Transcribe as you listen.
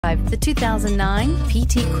drive the 2009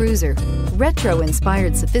 PT Cruiser.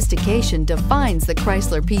 Retro-inspired sophistication defines the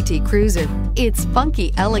Chrysler PT Cruiser. Its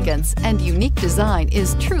funky elegance and unique design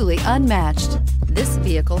is truly unmatched. This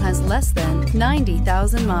vehicle has less than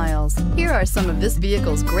 90,000 miles. Here are some of this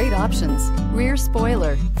vehicle's great options: rear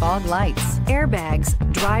spoiler, fog lights, airbags,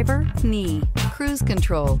 driver, knee, cruise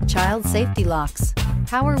control, child safety locks,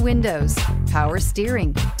 power windows, power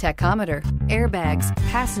steering, tachometer, airbags,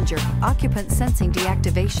 passenger, occupant sensing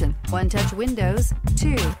deactivation, one-touch windows,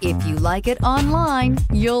 2. If you like it online,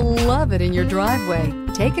 you'll love it in your driveway.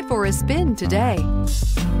 Take it for a spin today.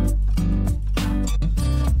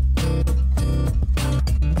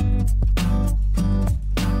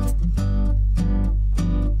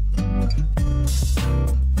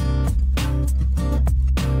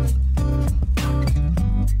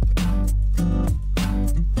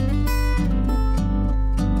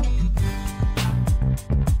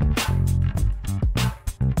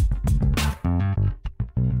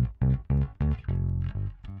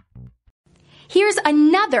 Here's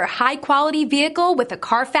another high-quality vehicle with a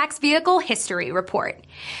Carfax Vehicle History Report.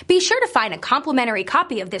 Be sure to find a complimentary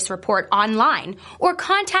copy of this report online or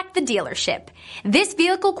contact the dealership. This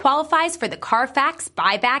vehicle qualifies for the Carfax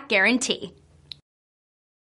Buyback Guarantee.